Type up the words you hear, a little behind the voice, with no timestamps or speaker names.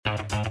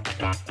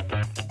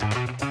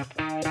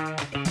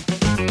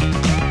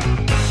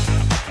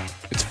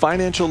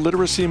Financial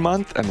Literacy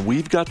Month, and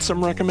we've got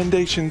some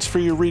recommendations for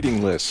your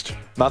reading list.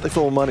 Motley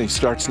Fool Money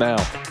starts now.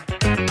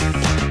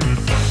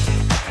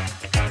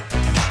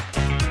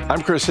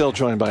 I'm Chris Hill,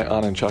 joined by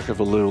Anand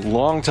Chokkavelu,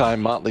 longtime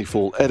Motley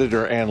Fool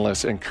editor,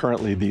 analyst, and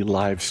currently the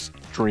live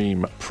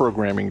stream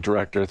programming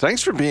director.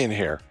 Thanks for being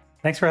here.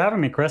 Thanks for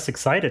having me, Chris.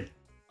 Excited.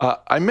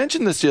 I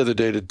mentioned this the other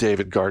day to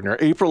David Gardner.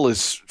 April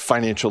is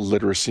Financial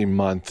Literacy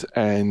Month,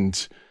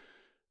 and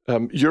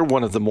you're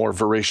one of the more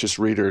voracious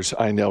readers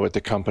I know at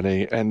the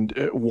company, and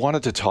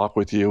wanted to talk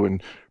with you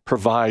and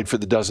provide for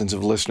the dozens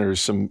of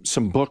listeners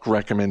some book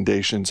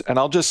recommendations. And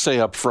I'll just say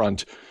up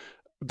front,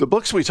 the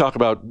books we talk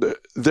about,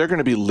 they're going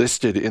to be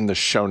listed in the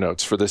show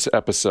notes for this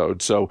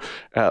episode. So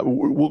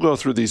we'll go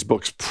through these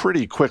books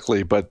pretty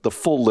quickly, but the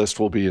full list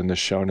will be in the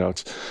show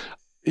notes.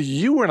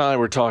 You and I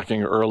were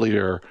talking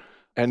earlier,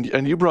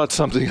 and you brought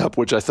something up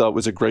which I thought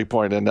was a great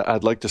point, and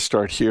I'd like to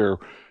start here,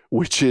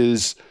 which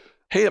is,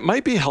 hey, it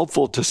might be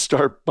helpful to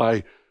start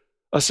by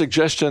a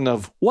suggestion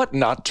of what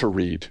not to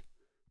read,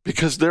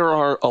 because there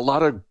are a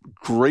lot of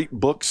great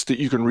books that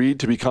you can read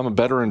to become a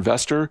better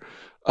investor.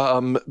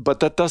 But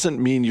that doesn't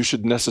mean you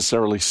should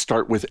necessarily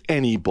start with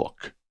any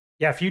book.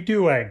 Yeah, if you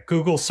do a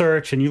Google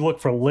search and you look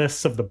for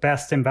lists of the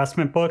best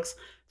investment books,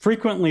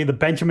 frequently the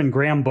Benjamin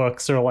Graham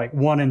books are like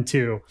 1 and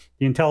 2,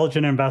 The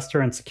Intelligent Investor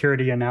and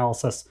Security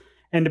Analysis.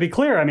 And to be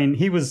clear, I mean,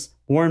 he was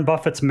Warren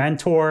Buffett's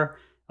mentor.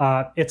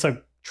 It's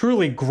a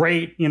truly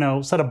great,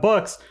 set of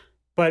books.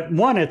 But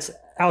one, it's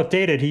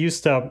outdated. He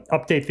used to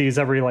update these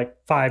every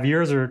 5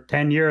 years or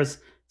 10 years.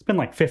 It's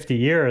been 50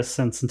 years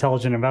since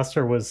Intelligent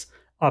Investor was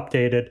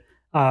updated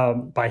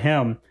by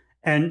him.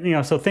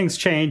 And, so things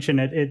change, and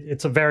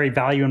it's a very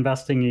value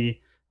investing-y,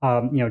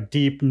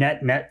 deep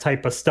net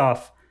type of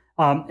stuff.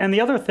 And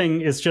the other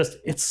thing is just,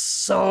 it's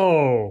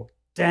so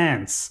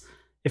dense.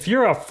 If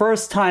you're a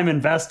first-time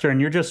investor and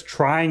you're just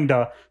trying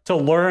to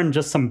learn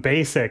just some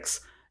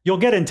basics, you'll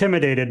get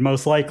intimidated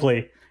most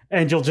likely,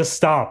 and you'll just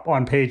stop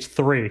on page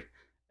 3.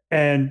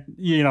 And,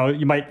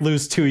 you might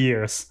lose 2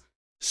 years.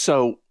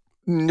 So,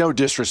 no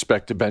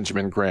disrespect to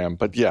Benjamin Graham,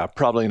 but yeah,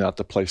 probably not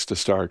the place to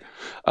start.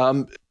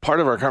 Part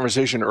of our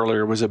conversation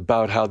earlier was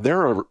about how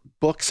there are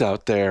books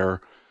out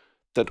there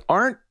that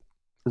aren't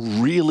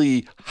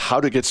really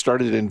how to get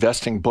started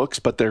investing books,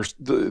 but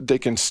they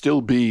can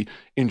still be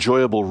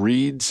enjoyable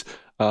reads.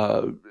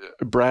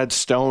 Brad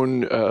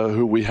Stone,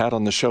 who we had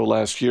on the show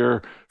last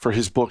year for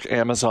his book,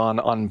 Amazon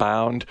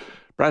Unbound.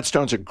 Brad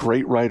Stone's a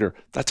great writer.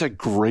 That's a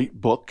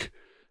great book.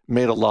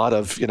 Made a lot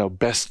of,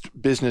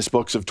 best business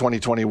books of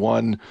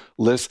 2021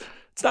 lists.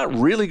 It's not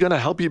really going to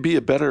help you be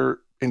a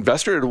better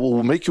investor. It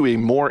will make you a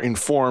more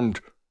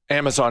informed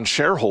Amazon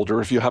shareholder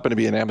if you happen to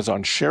be an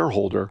Amazon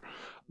shareholder.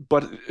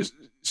 But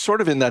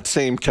sort of in that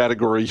same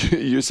category,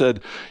 you said,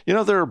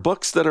 there are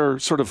books that are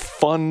sort of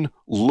fun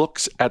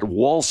looks at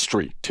Wall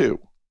Street too.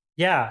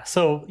 Yeah.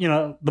 So,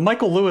 the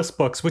Michael Lewis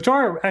books, which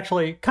are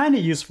actually kind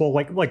of useful,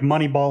 like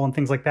Moneyball and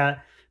things like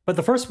that. But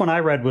the first one I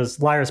read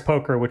was Liar's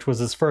Poker, which was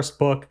his first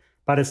book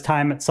about his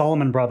time at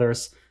Salomon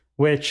Brothers,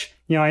 which,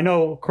 I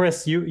know,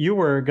 Chris, you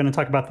were going to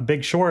talk about The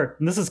Big Short,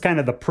 and this is kind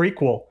of the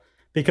prequel,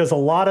 because a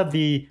lot of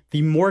the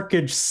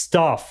mortgage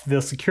stuff, the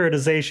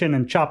securitization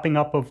and chopping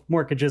up of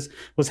mortgages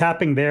was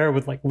happening there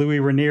with Louis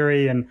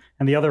Ranieri and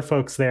the other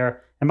folks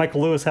there. And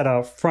Michael Lewis had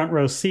a front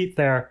row seat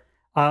there.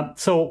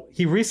 So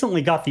he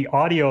recently got the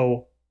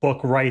audio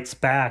book rights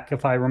back,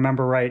 if I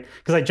remember right,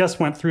 because I just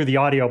went through the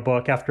audio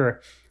book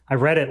after I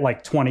read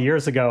it 20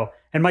 years ago.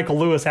 And Michael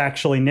Lewis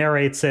actually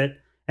narrates it.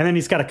 And then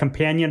he's got a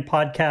companion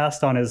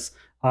podcast on his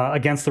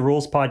Against the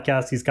Rules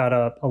podcast. He's got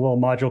a little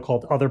module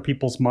called Other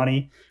People's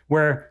Money,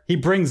 where he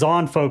brings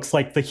on folks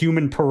like the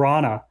human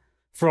piranha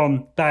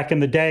from back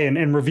in the day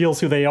and reveals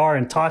who they are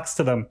and talks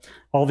to them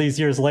all these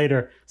years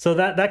later. So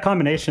that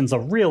combination is a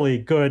really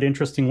good,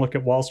 interesting look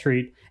at Wall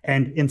Street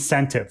and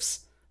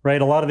incentives,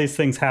 right? A lot of these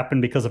things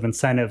happen because of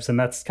incentives, and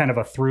that's kind of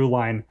a through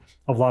line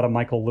of a lot of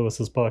Michael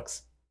Lewis's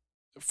books.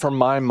 For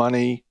my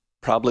money,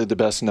 probably the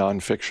best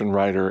nonfiction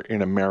writer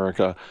in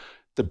America.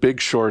 The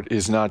Big Short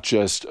is not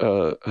just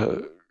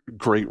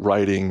great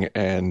writing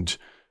and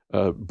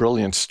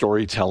brilliant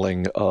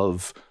storytelling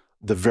of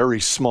the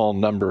very small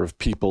number of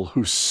people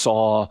who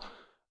saw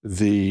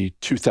the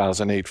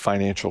 2008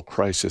 financial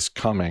crisis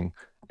coming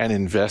and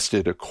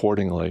invested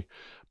accordingly.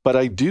 But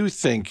I do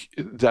think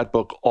that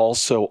book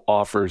also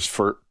offers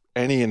for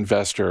any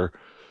investor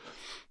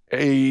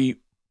a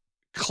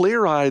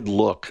clear-eyed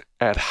look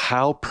at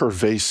how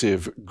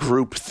pervasive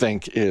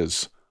groupthink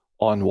is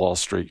on Wall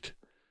Street.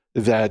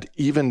 That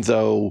even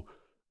though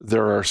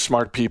there are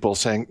smart people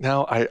saying,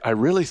 no, I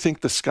really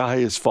think the sky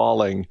is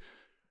falling,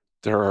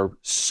 there are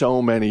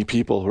so many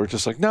people who are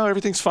just like, no,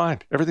 everything's fine.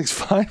 Everything's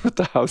fine with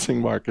the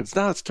housing markets.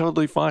 No, it's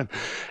totally fine.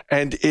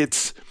 And I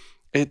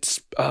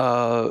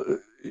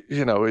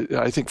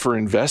think for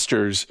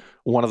investors,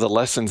 one of the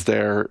lessons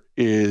there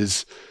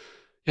is,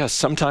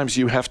 sometimes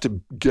you have to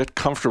get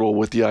comfortable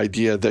with the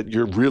idea that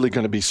you're really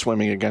going to be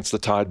swimming against the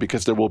tide,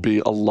 because there will be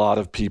a lot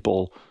of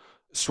people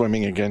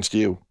swimming against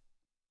you.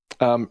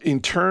 In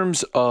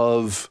terms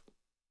of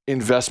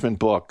investment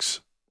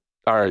books,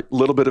 All right, a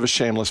little bit of a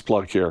shameless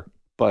plug here,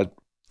 but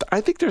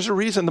I think there's a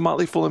reason the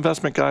Motley Fool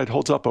Investment Guide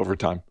holds up over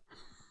time.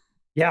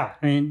 Yeah,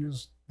 I mean, it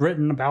was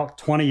written about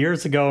 20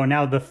 years ago, and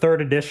now the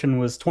third edition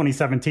was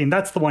 2017.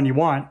 That's the one you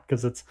want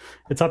because it's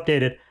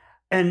updated.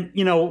 And,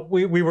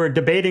 we were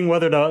debating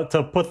whether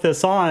to put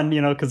this on,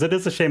 because it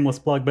is a shameless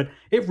plug, but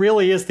it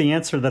really is the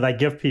answer that I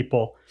give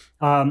people.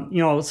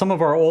 Some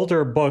of our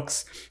older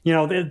books,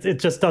 it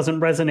just doesn't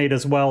resonate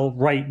as well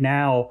right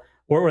now,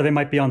 or they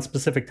might be on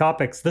specific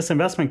topics. This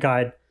investment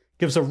guide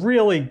gives a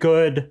really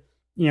good,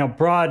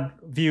 broad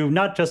view,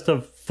 not just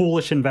of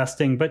foolish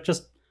investing, but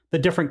just the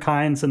different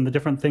kinds and the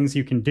different things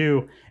you can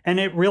do. And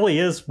it really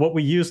is what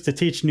we use to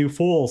teach new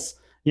fools.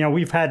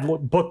 We've had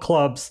book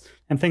clubs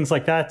and things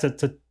like that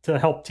to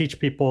help teach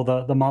people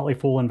the Motley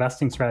Fool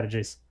investing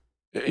strategies.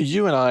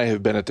 You and I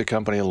have been at the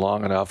company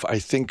long enough. I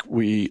think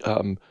we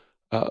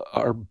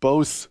are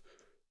both,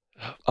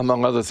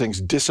 among other things,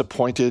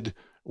 disappointed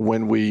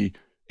when we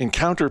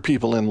encounter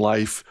people in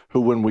life who,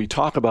 when we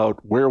talk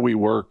about where we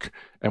work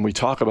and we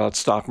talk about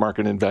stock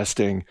market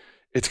investing,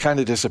 it's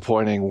kind of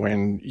disappointing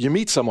when you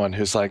meet someone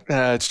who's like,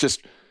 it's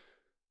just,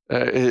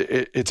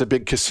 it's a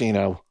big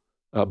casino.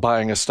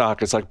 Buying a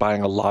stock is like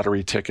buying a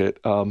lottery ticket.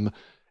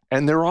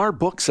 And there are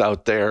books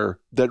out there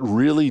that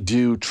really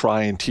do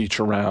try and teach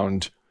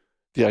around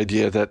the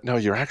idea that, no,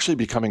 you're actually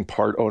becoming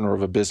part owner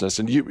of a business.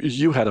 And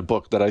you had a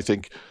book that I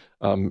think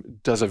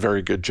does a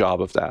very good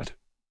job of that.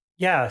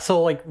 Yeah.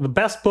 So like the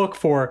best book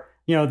for,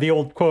 the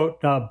old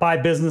quote, buy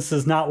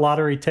businesses, not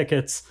lottery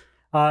tickets,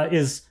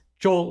 is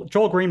Joel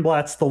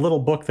Greenblatt's The Little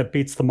Book That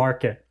Beats the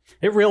Market.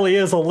 It really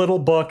is a little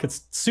book.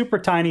 It's super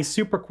tiny,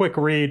 super quick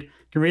read. You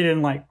can read it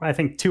in I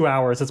think 2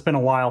 hours. It's been a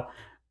while.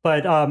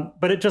 But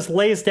it just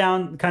lays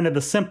down kind of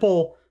the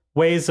simple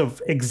ways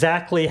of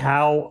exactly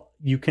how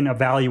you can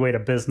evaluate a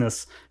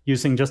business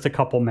using just a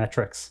couple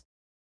metrics.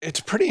 It's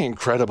pretty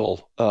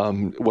incredible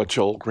what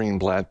Joel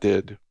Greenblatt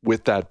did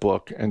with that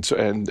book and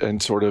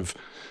sort of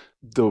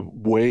the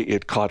way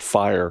it caught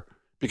fire.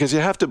 Because you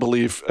have to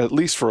believe, at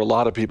least for a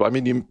lot of people, I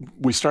mean,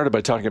 we started by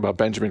talking about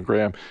Benjamin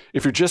Graham.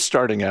 If you're just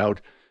starting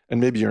out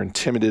and maybe you're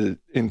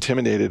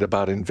intimidated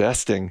about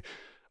investing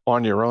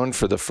on your own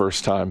for the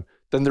first time,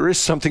 then there is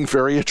something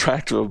very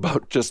attractive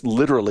about just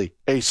literally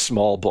a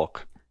small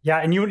book. Yeah,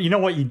 and you know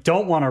what you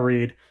don't want to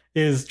read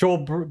is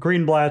Joel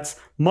Greenblatt's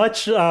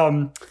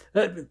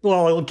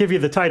I'll give you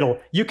the title,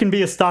 You Can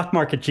Be a Stock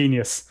Market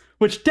Genius,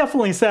 which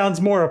definitely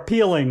sounds more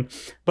appealing,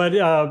 but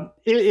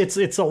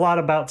it's a lot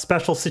about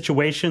special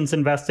situations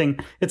investing.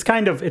 It's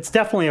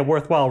definitely a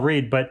worthwhile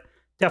read, but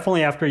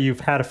definitely after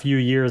you've had a few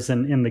years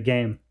in the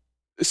game.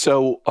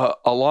 So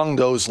along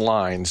those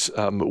lines,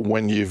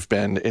 when you've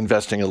been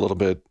investing a little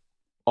bit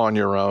on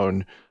your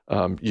own,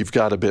 you've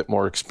got a bit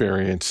more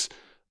experience.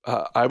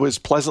 I was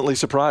pleasantly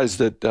surprised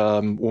that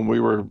when we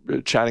were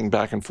chatting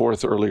back and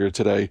forth earlier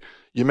today,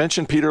 you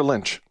mentioned Peter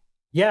Lynch.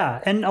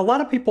 Yeah, and a lot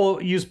of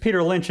people use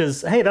Peter Lynch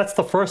as, hey, that's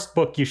the first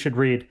book you should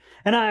read.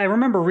 And I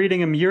remember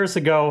reading him years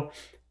ago,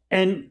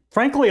 and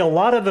frankly, a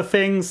lot of the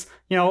things,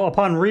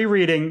 upon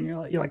rereading,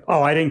 you're like,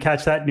 oh, I didn't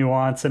catch that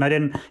nuance, and I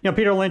didn't,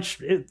 Peter Lynch,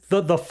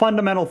 the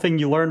fundamental thing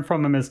you learn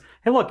from him is,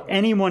 hey, look,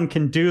 anyone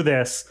can do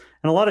this.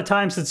 And a lot of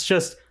times it's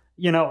just,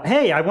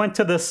 hey, I went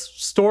to this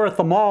store at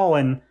the mall,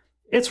 and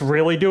it's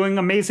really doing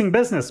amazing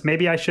business.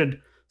 Maybe I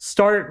should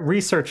start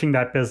researching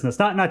that business,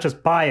 not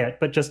just buy it,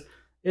 but just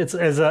it's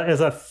as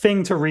a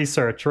thing to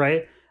research,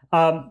 right?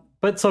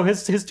 But so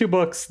his two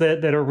books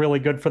that are really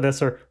good for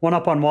this are One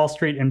Up on Wall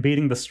Street and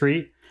Beating the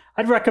Street.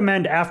 I'd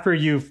recommend after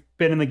you've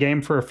been in the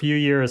game for a few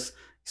years,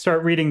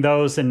 start reading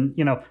those. And,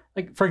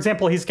 like, for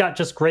example, he's got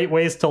just great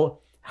ways to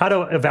how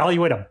to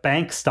evaluate a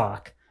bank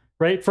stock,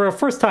 right? For a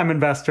first-time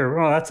investor,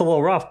 that's a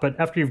little rough, but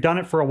after you've done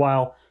it for a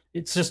while,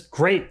 it's just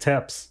great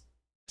tips.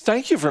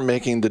 Thank you for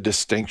making the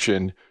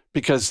distinction,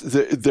 because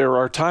there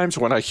are times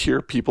when I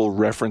hear people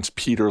reference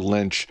Peter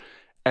Lynch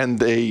and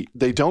they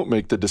don't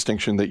make the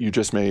distinction that you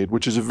just made,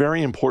 which is a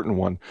very important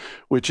one,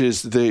 which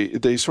is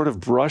they sort of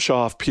brush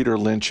off Peter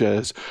Lynch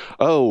as,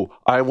 oh,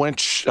 I went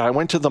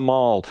to the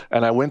mall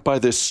and I went by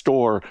this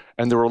store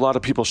and there were a lot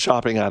of people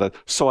shopping at it,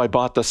 so I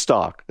bought the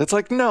stock. It's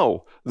like,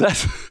 no,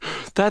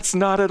 that's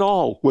not at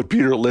all what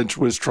Peter Lynch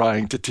was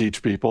trying to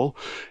teach people.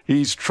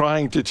 He's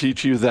trying to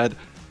teach you that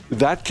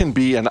can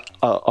be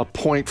a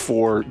point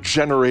for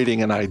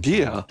generating an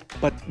idea,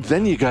 but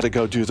then you got to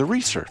go do the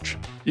research.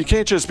 You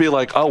can't just be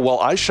like, oh, well,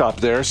 I shop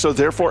there, so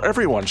therefore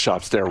everyone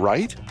shops there,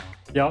 right?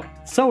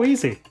 Yep, so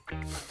easy.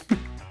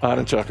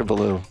 Anand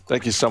Chokkavelu,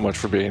 thank you so much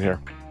for being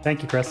here.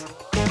 Thank you, Chris.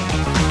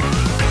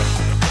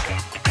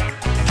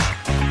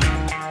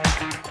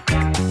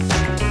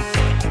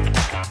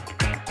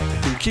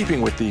 In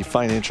keeping with the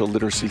financial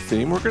literacy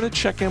theme, we're going to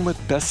check in with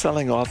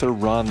best-selling author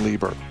Ron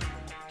Lieber.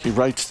 He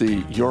writes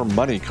the Your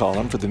Money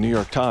column for the New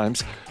York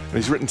Times, and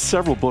he's written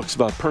several books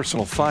about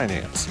personal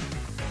finance.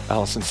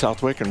 Alison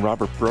Southwick and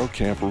Robert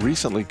Brokamp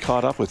recently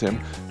caught up with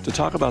him to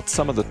talk about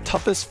some of the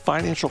toughest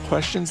financial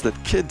questions that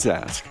kids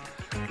ask.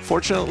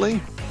 Fortunately,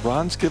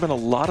 Ron's given a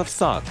lot of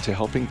thought to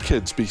helping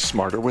kids be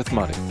smarter with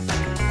money.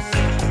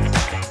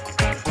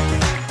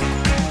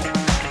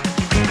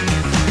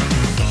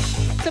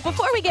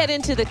 Before we get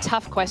into the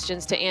tough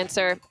questions to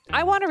answer,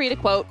 I want to read a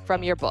quote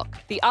from your book,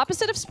 The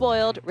Opposite of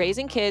Spoiled,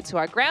 Raising Kids Who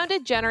Are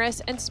Grounded,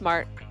 Generous, and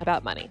Smart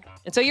About Money.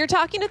 And so you're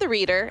talking to the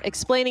reader,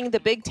 explaining the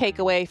big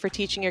takeaway for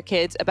teaching your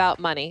kids about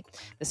money.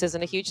 This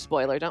isn't a huge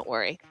spoiler, don't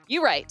worry.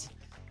 You write,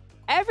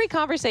 every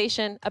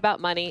conversation about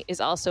money is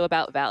also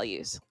about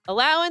values.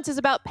 Allowance is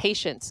about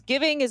patience.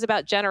 Giving is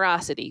about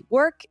generosity.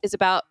 Work is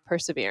about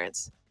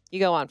perseverance. You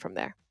go on from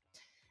there.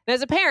 And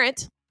as a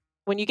parent,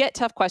 when you get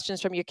tough questions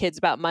from your kids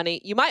about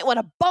money, you might want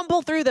to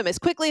bumble through them as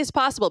quickly as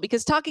possible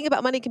because talking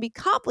about money can be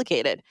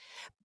complicated.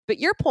 But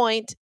your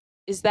point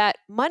is that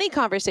money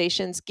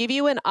conversations give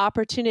you an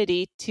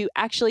opportunity to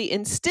actually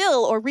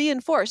instill or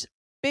reinforce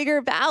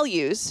bigger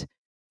values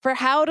for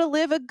how to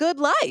live a good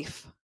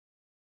life.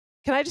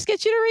 Can I just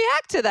get you to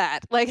react to that?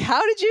 Like,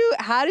 how did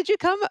you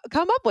come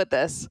up with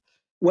this?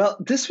 Well,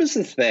 this was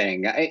the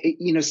thing.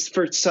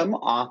 For some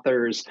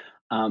authors,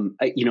 an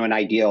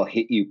idea will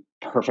hit you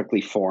perfectly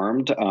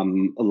formed,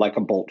 like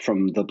a bolt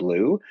from the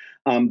blue.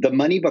 The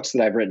money books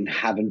that I've written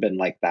haven't been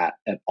like that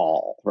at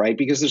all, right?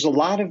 Because there's a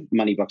lot of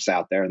money books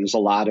out there, and there's a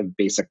lot of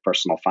basic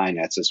personal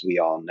finance, as we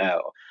all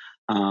know.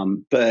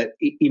 But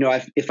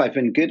if I've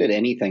been good at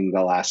anything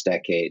the last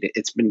decade,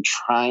 it's been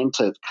trying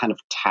to kind of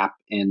tap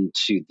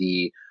into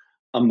the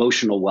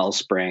emotional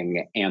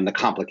wellspring and the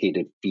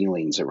complicated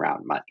feelings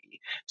around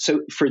money.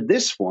 So for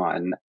this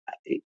one,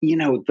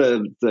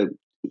 the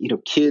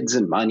kids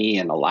and money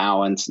and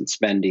allowance and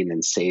spending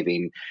and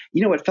saving,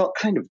 it felt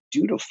kind of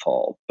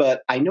dutiful.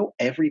 But I know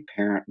every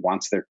parent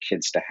wants their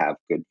kids to have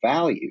good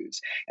values.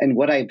 And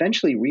what I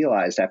eventually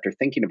realized after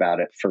thinking about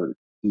it for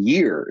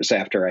years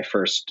after I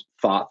first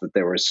thought that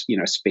there was,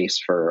 space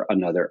for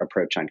another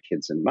approach on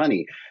kids and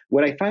money,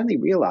 what I finally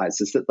realized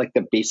is that like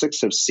the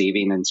basics of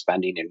saving and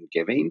spending and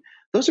giving,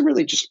 those are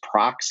really just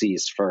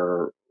proxies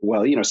for,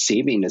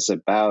 saving is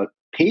about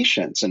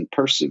patience and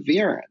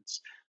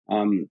perseverance.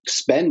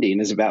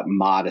 Spending is about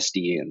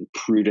modesty and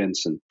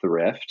prudence and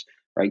thrift,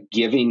 right?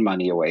 Giving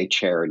money away,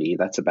 charity,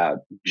 that's about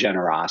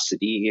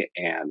generosity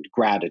and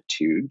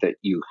gratitude that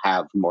you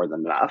have more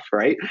than enough,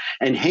 right?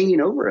 And hanging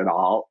over it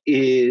all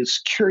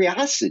is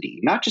curiosity,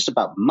 not just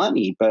about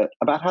money, but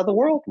about how the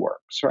world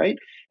works, right?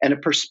 And a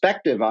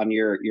perspective on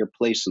your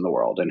place in the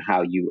world and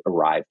how you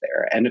arrive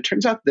there. And it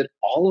turns out that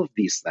all of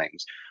these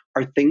things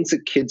are things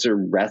that kids are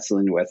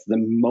wrestling with the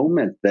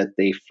moment that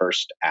they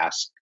first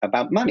ask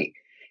about money.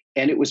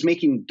 And it was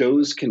making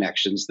those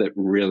connections that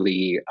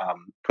really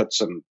put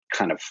some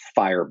kind of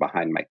fire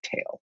behind my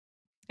tail.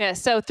 Yeah,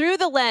 so through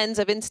the lens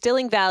of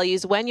instilling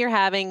values when you're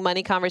having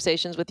money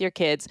conversations with your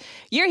kids,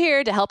 you're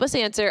here to help us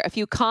answer a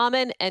few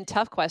common and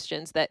tough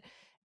questions that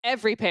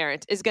every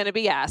parent is going to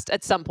be asked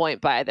at some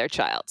point by their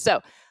child. So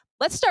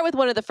let's start with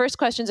one of the first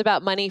questions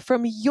about money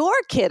from your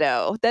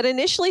kiddo that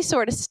initially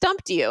sort of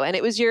stumped you. And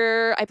it was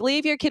I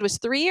believe your kid was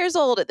 3 years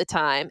old at the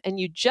time, and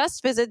you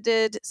just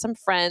visited some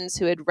friends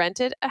who had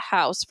rented a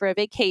house for a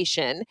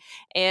vacation.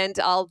 And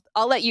I'll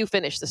let you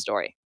finish the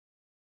story.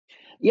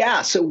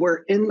 Yeah, so we're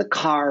in the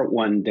car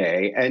one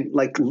day and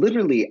like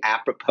literally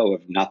apropos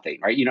of nothing,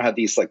 right? You know how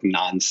these like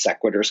non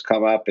sequiturs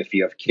come up if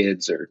you have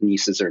kids or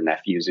nieces or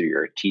nephews or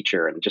you're a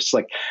teacher, and just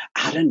like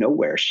out of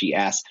nowhere, she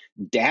asks,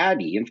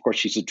 Daddy, and of course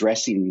she's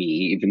addressing me,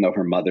 even though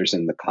her mother's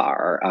in the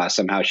car.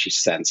 Somehow she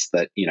sensed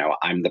that,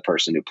 I'm the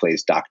person who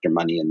plays Dr.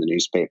 Money in the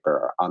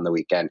newspaper on the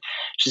weekend.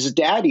 She says,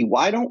 Daddy,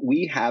 why don't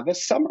we have a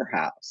summer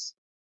house?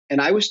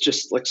 And I was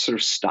just like sort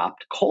of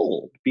stopped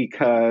cold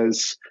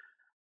because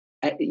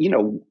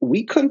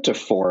we couldn't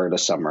afford a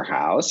summer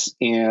house.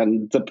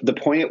 And the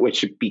point at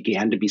which it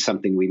began to be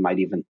something we might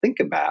even think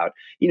about,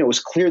 it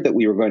was clear that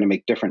we were going to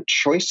make different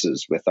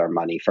choices with our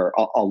money for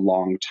a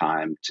long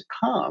time to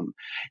come.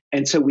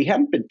 And so we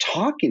hadn't been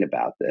talking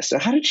about this. So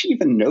how did she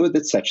even know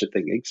that such a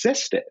thing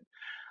existed?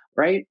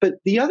 Right. But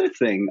the other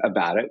thing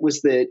about it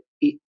was that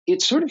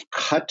it sort of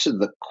cut to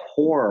the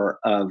core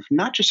of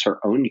not just her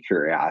own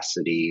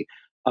curiosity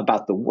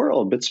about the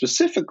world, but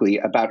specifically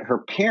about her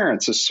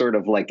parents as sort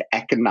of like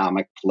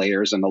economic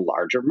players in a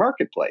larger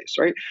marketplace,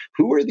 right?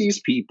 Who are these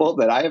people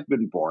that I have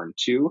been born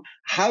to?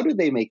 How do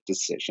they make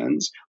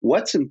decisions?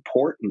 What's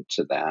important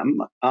to them?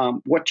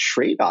 What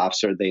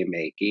trade-offs are they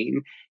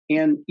making?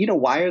 And,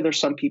 why are there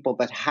some people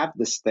that have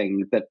this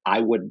thing that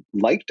I would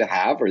like to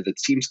have or that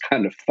seems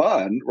kind of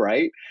fun,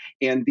 right?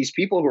 And these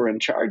people who are in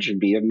charge of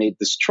me have made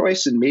this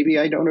choice and maybe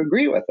I don't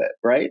agree with it,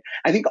 right?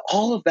 I think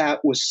all of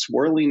that was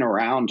swirling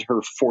around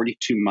her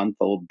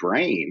 42-month-old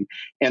brain.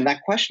 And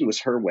that question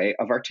was her way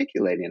of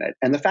articulating it.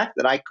 And the fact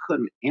that I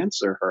couldn't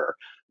answer her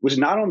was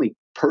not only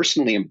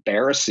personally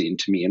embarrassing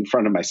to me in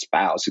front of my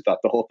spouse, who thought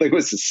the whole thing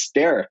was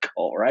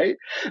hysterical, right?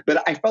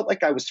 But I felt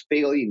like I was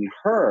failing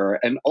her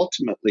and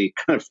ultimately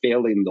kind of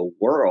failing the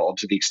world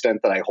to the extent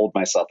that I hold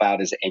myself out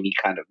as any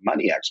kind of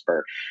money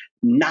expert,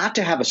 not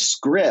to have a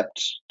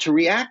script to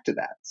react to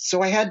that.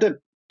 So I had to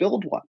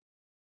build one.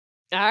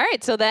 All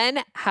right. So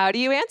then how do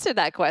you answer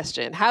that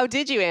question? How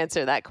did you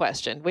answer that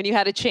question when you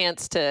had a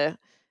chance to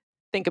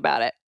think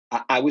about it?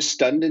 I was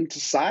stunned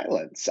into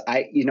silence.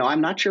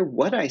 I'm not sure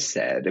what I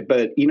said,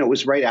 but, it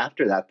was right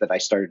after that I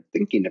started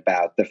thinking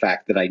about the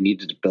fact that I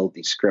needed to build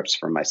these scripts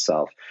for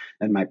myself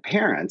and my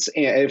parents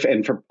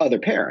and for other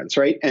parents.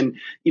 Right. And,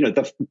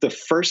 the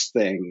first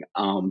thing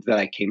that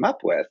I came up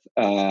with,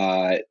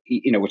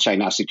 which I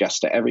now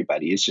suggest to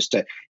everybody is just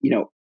to,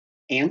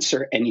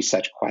 answer any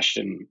such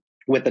question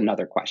with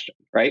another question,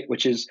 right?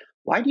 Which is,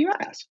 why do you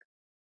ask?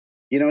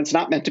 It's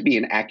not meant to be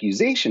an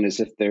accusation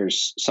as if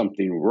there's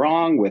something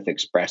wrong with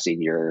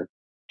expressing your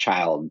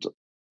childlike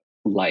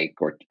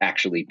or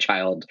actually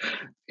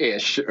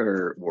childish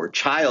or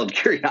child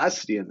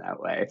curiosity in that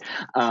way,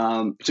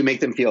 to make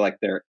them feel like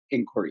their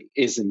inquiry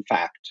is in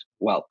fact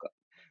welcome.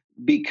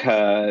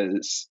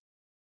 Because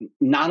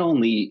not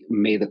only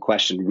may the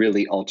question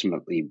really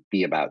ultimately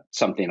be about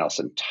something else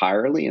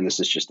entirely, and this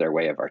is just their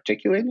way of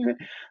articulating it,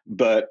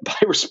 but by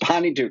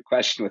responding to a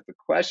question with a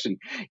question,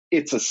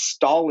 it's a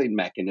stalling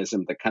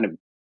mechanism that kind of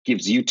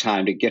gives you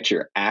time to get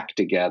your act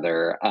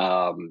together,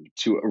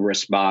 to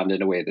respond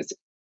in a way that's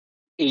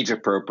age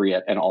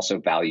appropriate and also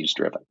values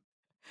driven.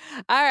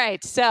 All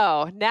right.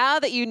 So now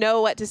that you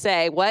know what to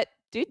say,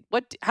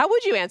 how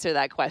would you answer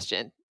that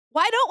question?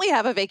 Why don't we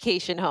have a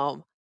vacation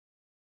home?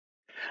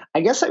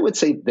 I guess I would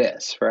say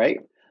this, right?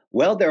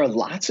 Well, there are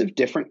lots of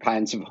different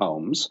kinds of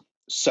homes.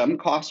 Some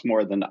cost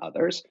more than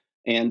others,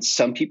 and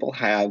some people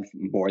have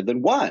more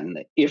than one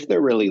if they're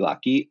really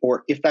lucky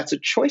or if that's a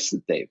choice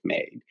that they've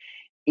made.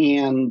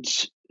 And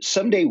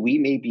someday we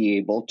may be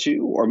able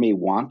to or may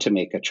want to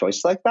make a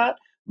choice like that.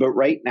 But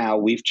right now,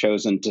 we've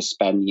chosen to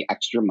spend the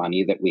extra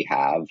money that we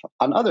have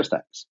on other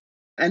things.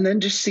 And then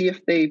just see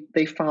if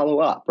they follow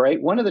up,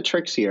 right? One of the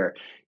tricks here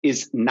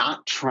is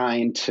not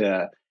trying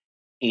to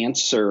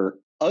answer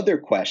other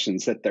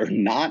questions that they're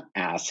not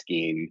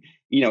asking,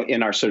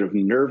 in our sort of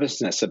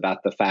nervousness about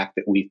the fact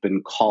that we've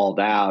been called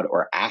out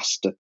or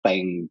asked a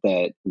thing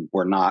that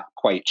we're not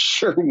quite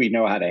sure we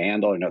know how to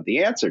handle or know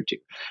the answer to,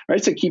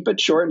 right? So keep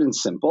it short and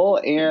simple.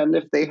 And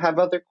if they have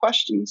other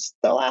questions,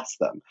 they'll ask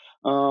them.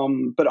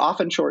 But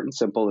often short and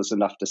simple is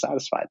enough to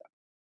satisfy them.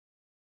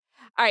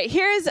 All right,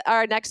 here's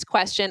our next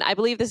question. I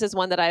believe this is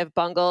one that I've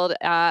bungled.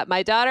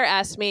 My daughter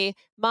asked me,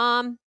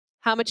 Mom,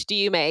 how much do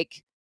you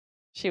make?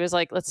 She was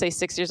like, let's say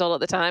 6 years old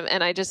at the time.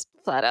 And I just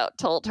flat out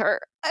told her,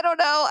 I don't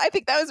know. I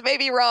think that was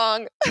maybe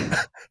wrong.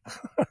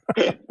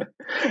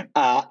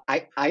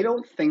 I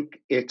don't think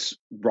it's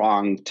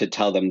wrong to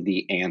tell them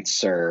the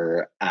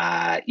answer,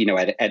 at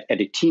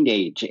a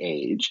teenage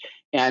age.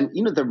 And,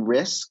 the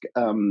risk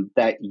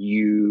that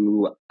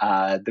you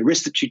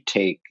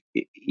take,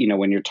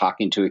 when you're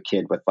talking to a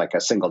kid with like a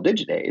single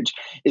digit age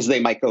is they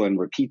might go and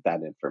repeat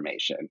that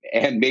information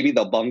and maybe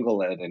they'll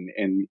bungle it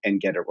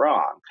and get it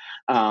wrong.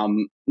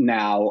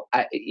 Now,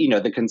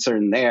 the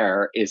concern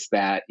there is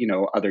that,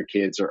 other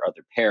kids or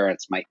other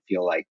parents might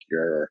feel like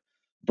you're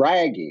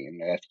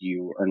bragging if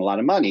you earn a lot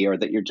of money or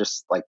that you're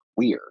just like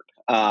weird.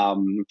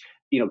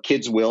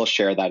 Kids will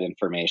share that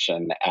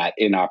information at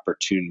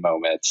inopportune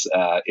moments,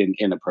 in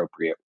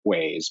inappropriate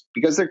ways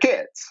because they're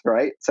kids,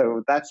 right?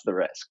 So that's the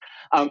risk.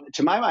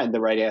 To my mind,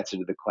 the right answer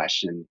to the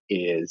question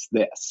is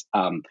this.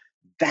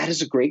 That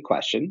is a great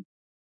question.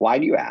 Why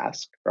do you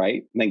ask,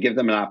 right? And then give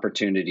them an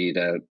opportunity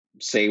to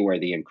say where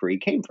the inquiry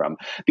came from.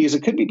 Because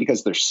it could be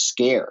because they're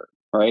scared,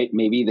 right?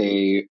 Maybe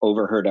they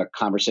overheard a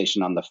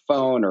conversation on the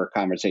phone or a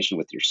conversation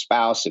with your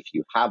spouse, if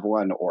you have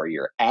one, or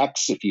your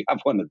ex, if you have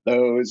one of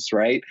those,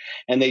 right?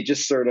 And they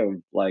just sort of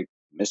like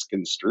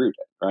misconstrued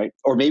it, right?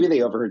 Or maybe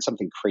they overheard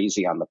something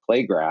crazy on the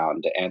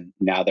playground and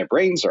now their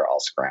brains are all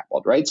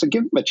scrambled, right? So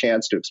give them a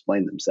chance to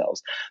explain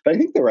themselves. But I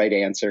think the right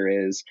answer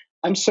is,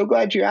 I'm so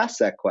glad you asked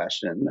that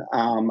question.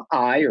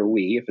 I or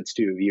we, if it's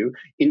two of you,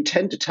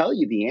 intend to tell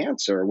you the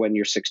answer when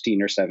you're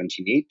 16 or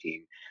 17,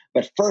 18.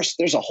 But first,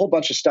 there's a whole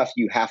bunch of stuff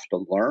you have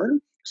to learn.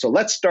 So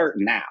let's start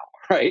now,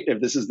 right? If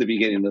this is the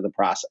beginning of the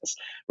process,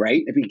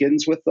 right? It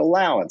begins with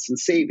allowance and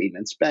saving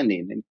and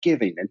spending and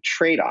giving and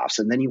trade-offs.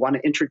 And then you want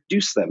to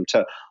introduce them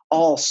to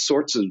all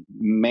sorts of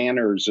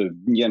manners of,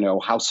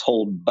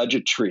 household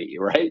budgetry,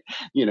 right?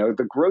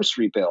 The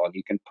grocery bill, and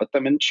you can put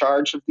them in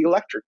charge of the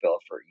electric bill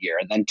for a year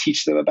and then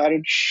teach them about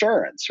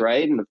insurance,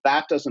 right? And if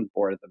that doesn't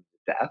bore them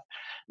to death,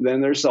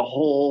 then there's a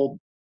whole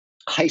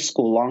high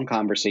school long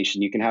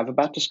conversation you can have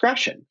about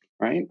discretion,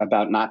 right?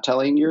 About not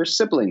telling your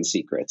sibling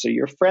secrets or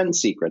your friends'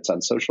 secrets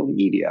on social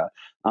media,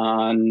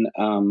 on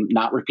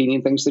not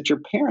repeating things that your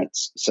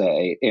parents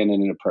say in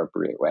an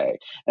inappropriate way.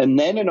 And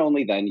then and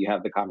only then you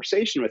have the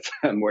conversation with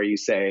them where you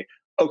say,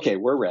 okay,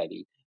 we're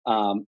ready.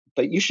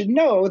 But you should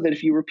know that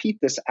if you repeat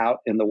this out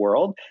in the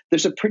world,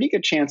 there's a pretty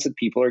good chance that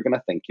people are going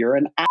to think you're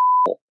an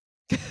asshole.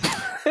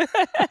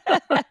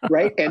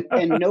 Right?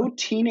 And no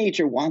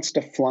teenager wants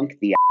to flunk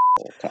the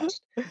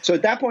test. So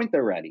at that point,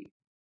 they're ready,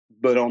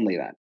 but only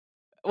then.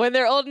 When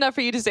they're old enough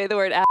for you to say the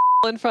word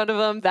asshole in front of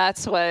them,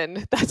 that's when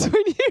you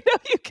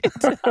can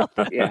tell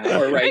them.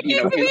 Yeah, or right.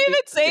 Can we even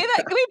say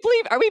that? Can we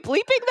bleep? Are we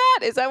bleeping that?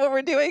 Is that what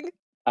we're doing?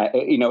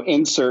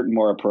 Insert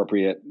more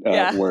appropriate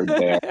word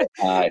there,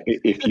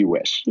 if you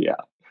wish. Yeah.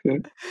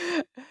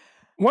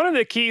 one of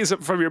the keys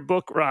from your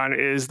book, Ron,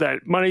 is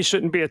that money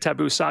shouldn't be a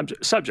taboo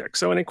subject.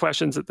 So any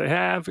questions that they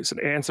have, we should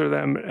answer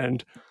them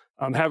and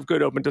have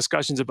good open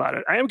discussions about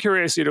it. I am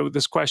curious,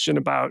 this question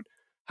about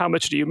how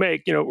much do you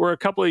make? We're a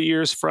couple of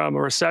years from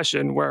a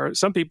recession where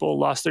some people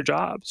lost their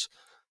jobs.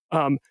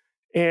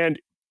 And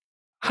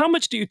how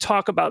much do you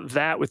talk about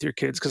that with your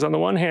kids? Because on the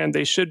one hand,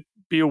 they should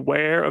be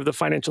aware of the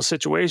financial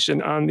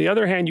situation. On the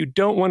other hand, you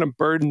don't want to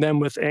burden them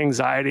with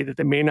anxiety that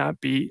they may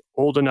not be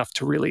old enough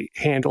to really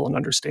handle and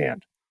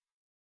understand.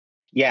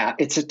 Yeah,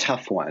 it's a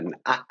tough one.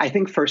 I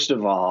think, first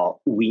of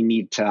all, we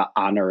need to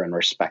honor and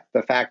respect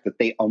the fact that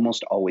they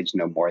almost always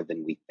know more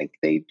than we think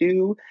they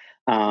do.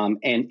 And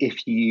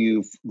if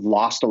you've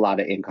lost a lot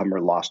of income or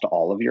lost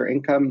all of your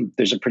income,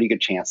 there's a pretty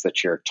good chance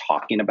that you're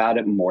talking about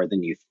it more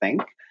than you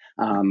think.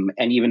 And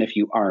even if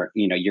you aren't,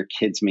 your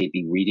kids may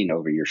be reading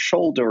over your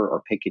shoulder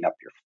or picking up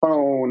your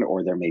phone,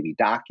 or there may be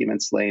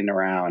documents laying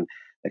around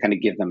that kind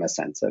of give them a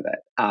sense of it.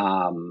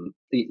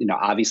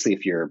 Obviously,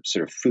 if you're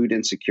sort of food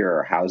insecure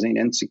or housing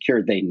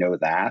insecure, they know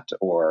that,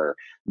 or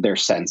they're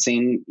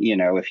sensing,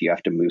 if you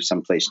have to move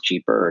someplace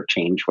cheaper or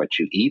change what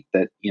you eat,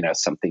 that,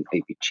 something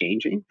may be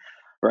changing.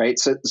 Right.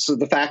 So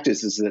the fact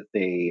is that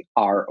they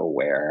are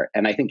aware.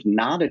 And I think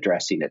not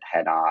addressing it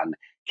head on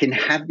can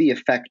have the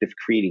effect of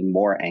creating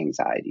more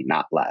anxiety,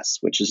 not less,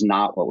 which is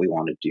not what we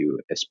want to do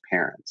as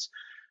parents.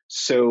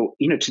 So,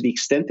 to the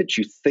extent that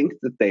you think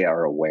that they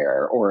are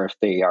aware, or if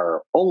they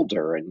are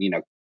older and,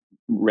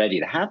 ready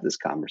to have this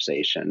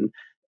conversation,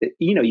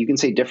 you can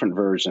say different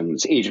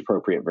versions, age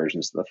appropriate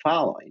versions of the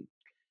following.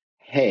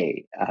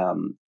 Hey,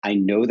 I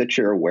know that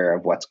you're aware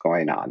of what's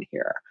going on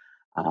here.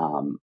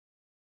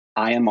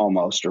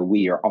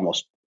 We are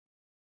almost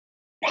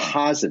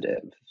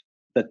positive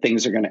that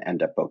things are going to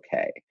end up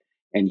okay.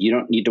 And you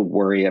don't need to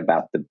worry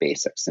about the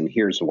basics. And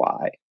here's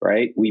why,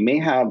 right? We may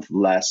have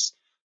less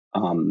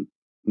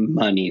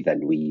money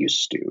than we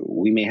used to.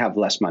 We may have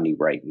less money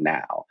right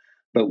now,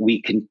 but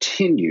we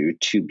continue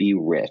to be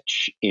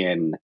rich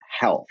in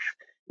health,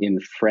 in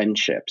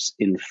friendships,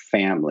 in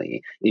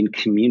family, in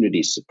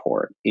community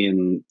support,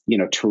 in,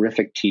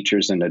 terrific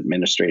teachers and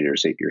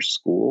administrators at your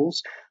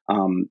schools,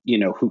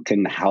 who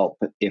can help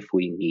if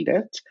we need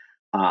it.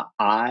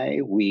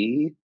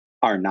 We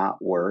are not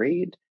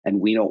worried,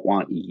 and we don't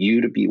want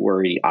you to be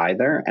worried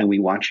either. And we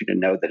want you to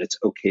know that it's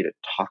okay to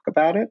talk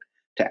about it,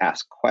 to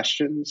ask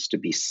questions, to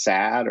be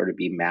sad or to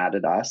be mad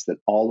at us, that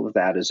all of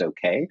that is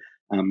okay,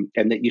 and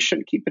that you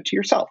shouldn't keep it to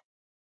yourself.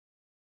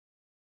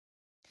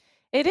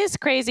 It is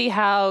crazy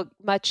how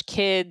much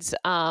kids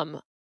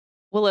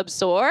will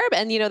absorb,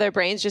 and their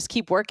brains just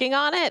keep working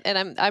on it.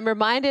 And I'm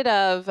reminded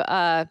of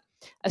a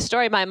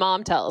story my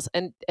mom tells,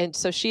 and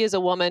so she is a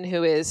woman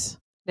who is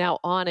now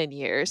on in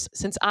years.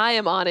 Since I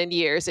am on in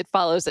years, it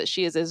follows that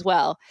she is as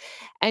well,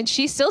 and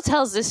she still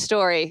tells this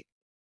story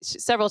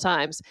several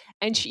times,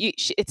 and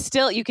it's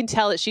still, you can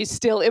tell that she's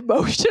still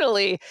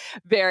emotionally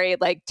very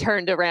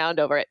turned around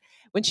over it.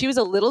 When she was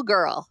a little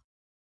girl,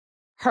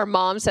 her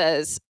mom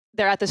says,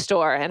 they're at the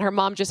store, and her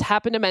mom just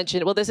happened to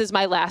mention, well, this is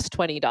my last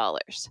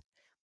 $20.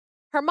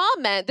 Her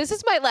mom meant, this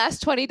is my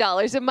last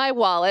 $20 in my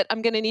wallet.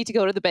 I'm going to need to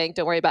go to the bank.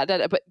 Don't worry about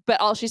it. But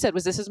all she said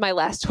was, this is my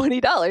last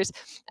 $20.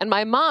 And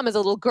my mom, as a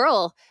little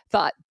girl,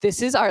 thought,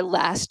 this is our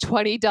last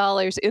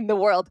 $20 in the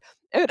world.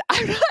 And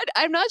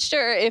I'm not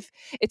sure if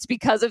it's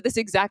because of this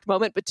exact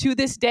moment, but to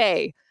this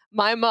day,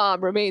 my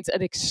mom remains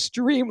an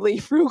extremely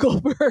frugal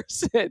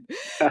person.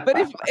 But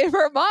if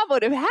her mom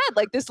would have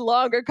had this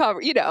longer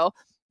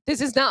this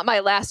is not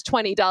my last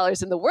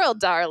 $20 in the world,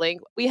 darling.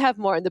 We have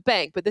more in the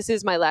bank, but this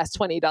is my last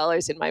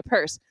 $20 in my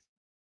purse.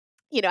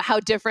 How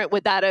different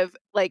would that have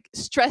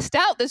stressed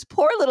out this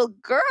poor little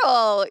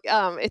girl?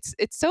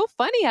 It's so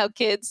funny how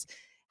kids'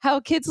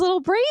 little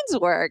brains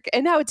work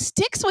and how it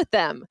sticks with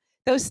them.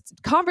 Those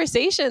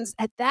conversations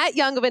at that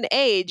young of an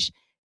age,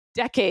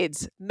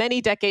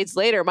 many decades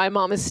later, my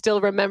mom is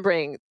still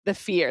remembering the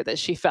fear that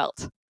she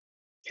felt.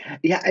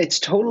 Yeah, it's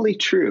totally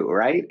true,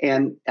 right?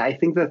 And I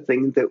think the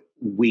thing that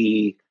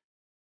we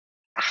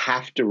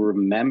have to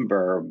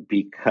remember,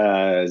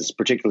 because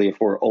particularly if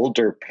we're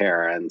older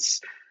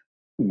parents,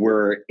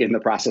 we're in the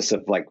process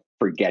of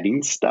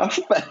forgetting stuff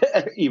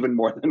even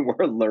more than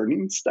we're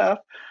learning stuff,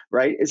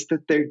 right? Is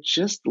that they're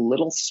just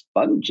little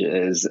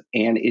sponges,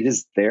 and it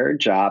is their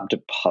job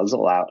to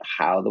puzzle out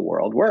how the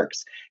world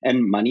works.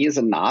 And money is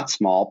a not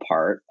small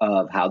part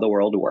of how the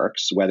world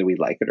works, whether we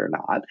like it or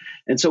not.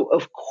 And so,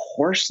 of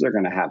course, they're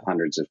going to have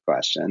hundreds of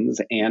questions,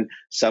 and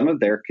some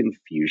of their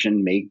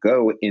confusion may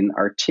go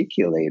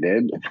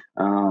inarticulated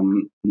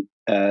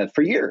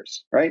for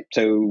years, right?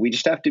 So we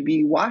just have to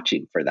be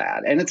watching for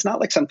that. And it's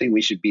not something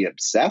we should be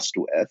obsessed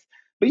with,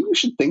 but you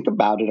should think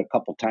about it a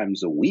couple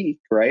times a week,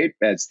 right?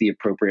 As the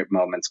appropriate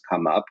moments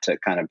come up to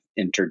kind of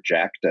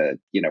interject a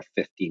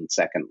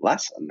 15-second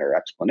lesson or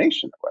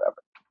explanation or whatever.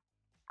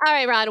 All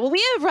right, Ron. Well,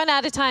 we have run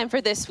out of time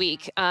for this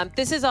week.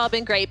 This has all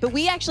been great, but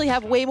we actually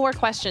have way more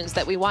questions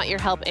that we want your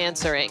help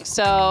answering.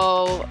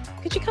 So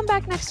could you come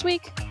back next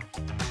week?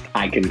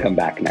 I can come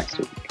back next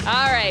week.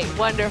 All right,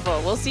 wonderful.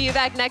 We'll see you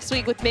back next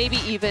week with maybe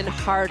even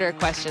harder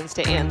questions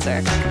to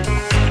answer.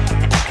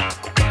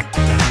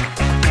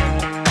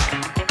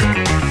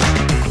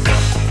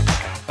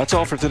 That's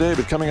all for today,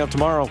 but coming up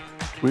tomorrow,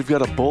 we've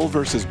got a bull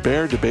versus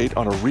bear debate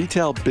on a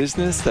retail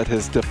business that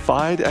has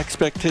defied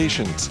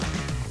expectations.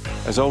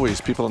 As always,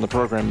 people on the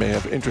program may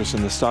have interest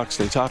in the stocks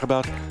they talk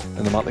about,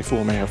 and the Motley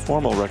Fool may have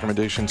formal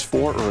recommendations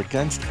for or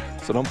against,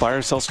 so don't buy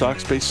or sell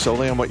stocks based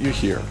solely on what you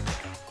hear.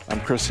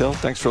 I'm Chris Hill.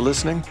 Thanks for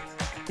listening.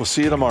 We'll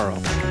see you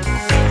tomorrow.